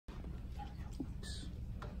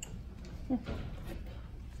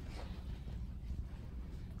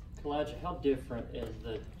Kalija, how different is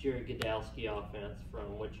the Jerry Godowski offense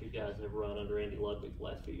from what you guys have run under Andy Ludwig the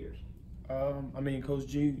last few years? I mean, Coach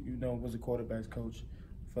G, was a quarterbacks coach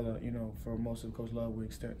for for most of Coach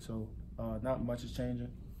Ludwig's stint. So not much is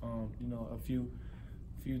changing. A few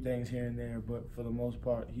things here and there, but for the most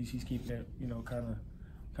part, he's keeping it,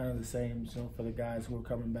 kind of the same. So for the guys who are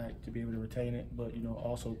coming back to be able to retain it, but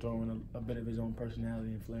also throwing a bit of his own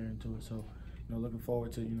personality and flair into it. So looking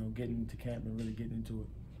forward to getting into camp and really getting into it.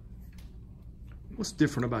 What's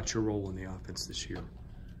different about your role in the offense this year?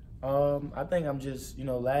 I think I'm just,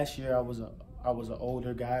 last year I was an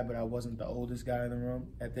older guy, but I wasn't the oldest guy in the room.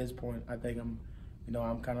 At this point, I think I'm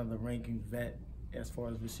kind of the ranking vet as far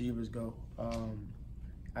as receivers go.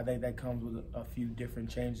 I think that comes with a few different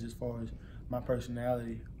changes as far as my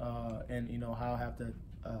personality and how I have to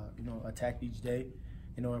attack each day,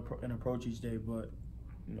 and approach each day. But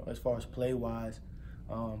as far as play wise,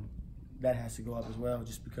 that has to go up as well,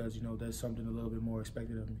 just because there's something a little bit more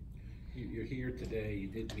expected of me. You're here today. You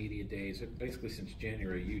did media days. Basically, since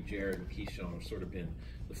January, you, Jared, and Keyshawn have sort of been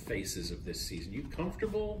the faces of this season. You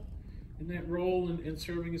comfortable in that role and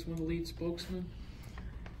serving as one of the lead spokesmen?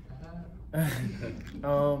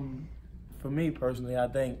 For me personally, I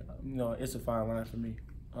think it's a fine line for me,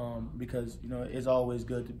 because it's always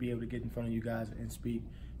good to be able to get in front of you guys and speak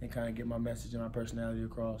and kind of get my message and my personality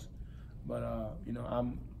across. But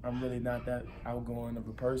I'm really not that outgoing of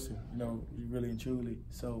a person, really and truly.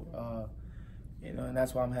 So and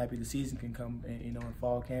that's why I'm happy the season can come, and and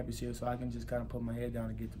fall camp is here, so I can just kind of put my head down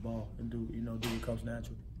and get the ball and do what comes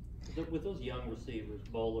natural. With those young receivers,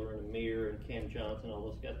 Bowler and Amir and Cam Johnson, all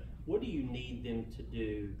those guys, what do you need them to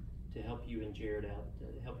do to help you and Jared out,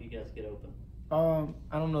 to help you guys get open?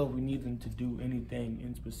 I don't know if we need them to do anything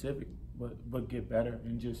in specific, but get better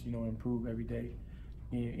and just improve every day.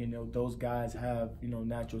 Those guys have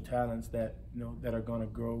natural talents that that are going to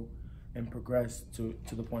grow and progress to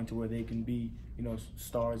the point to where they can be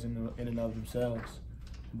stars in and of themselves.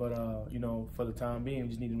 But for the time being, we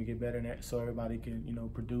just need them to get better in that, so everybody can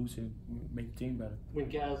produce and make the team better. When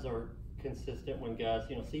guys are consistent, when guys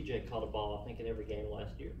CJ caught a ball I think in every game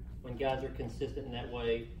last year. When guys are consistent in that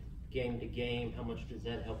way, game to game, how much does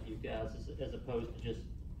that help you guys as opposed to just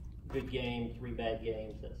good game, 3 bad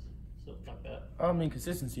games? That's something like that. I mean,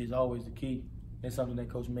 consistency is always the key. It's something that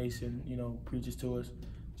Coach Mason, preaches to us.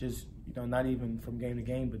 Just, not even from game to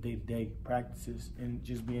game, but day to day practices, and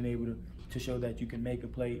just being able to show that you can make a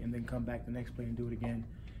play and then come back the next play and do it again.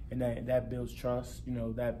 And that builds trust,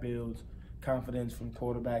 that builds confidence from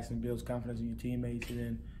quarterbacks and builds confidence in your teammates. And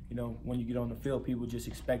then, when you get on the field, people just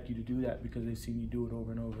expect you to do that because they've seen you do it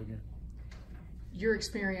over and over again. Your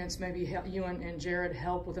experience, maybe you and Jared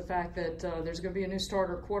help with the fact that there's going to be a new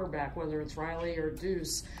starter quarterback, whether it's Riley or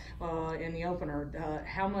Deuce in the opener.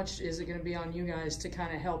 How much is it going to be on you guys to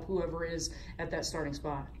kind of help whoever is at that starting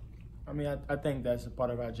spot? I mean, I think that's a part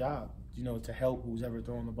of our job, to help who's ever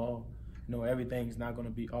throwing the ball. Everything's not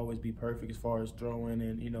going to always be perfect as far as throwing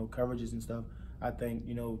and, coverages and stuff. I think,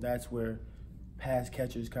 that's where pass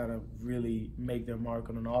catchers kind of really make their mark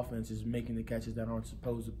on an offense, is making the catches that aren't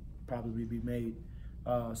supposed to probably be made.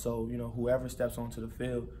 So whoever steps onto the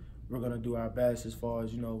field, we're gonna do our best as far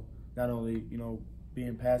as not only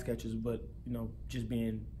being pass catchers, but just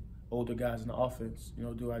being older guys in the offense.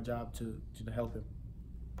 Do our job to help him.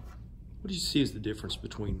 What do you see as the difference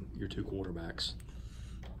between your two quarterbacks?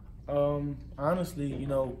 Honestly,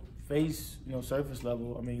 face surface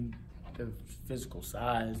level. I mean, their physical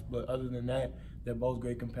size, but other than that, they're both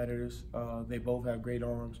great competitors. They both have great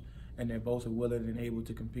arms, and they both are willing and able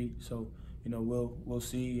to compete. So, we'll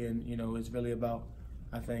see, and it's really about,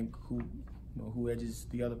 I think, who edges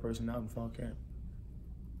the other person out in fall camp.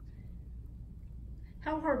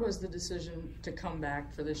 How hard was the decision to come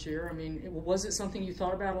back for this year? I mean, was it something you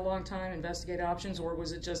thought about a long time, investigate options, or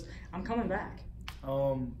was it just, I'm coming back?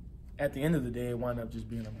 At the end of the day, it wound up just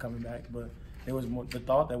being I'm coming back, but it was more, the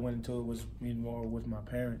thought that went into it was more with my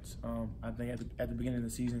parents. I think at the beginning of the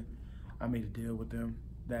season, I made a deal with them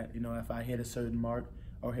that if I hit a certain mark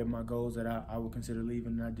or hit my goals, that I would consider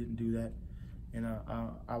leaving, and I didn't do that. And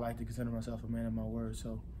I like to consider myself a man of my word,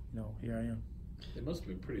 so here I am. They must have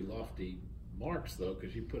been pretty lofty marks though,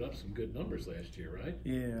 because you put up some good numbers last year, right?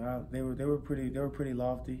 Yeah, they were pretty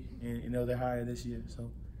lofty, and they're higher this year,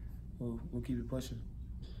 so we'll keep it pushing.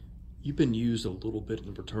 You've been used a little bit in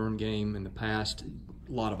the return game in the past.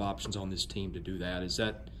 A lot of options on this team to do that. Is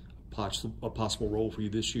that a possible role for you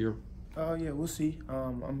this year? Yeah, we'll see.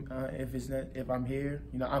 If I'm here,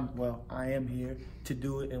 I am here to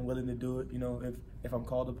do it and willing to do it. If I'm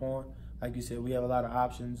called upon, like you said, we have a lot of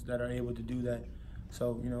options that are able to do that.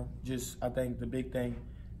 So, just I think the big thing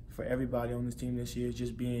for everybody on this team this year is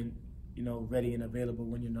just being, ready and available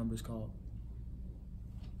when your number's called.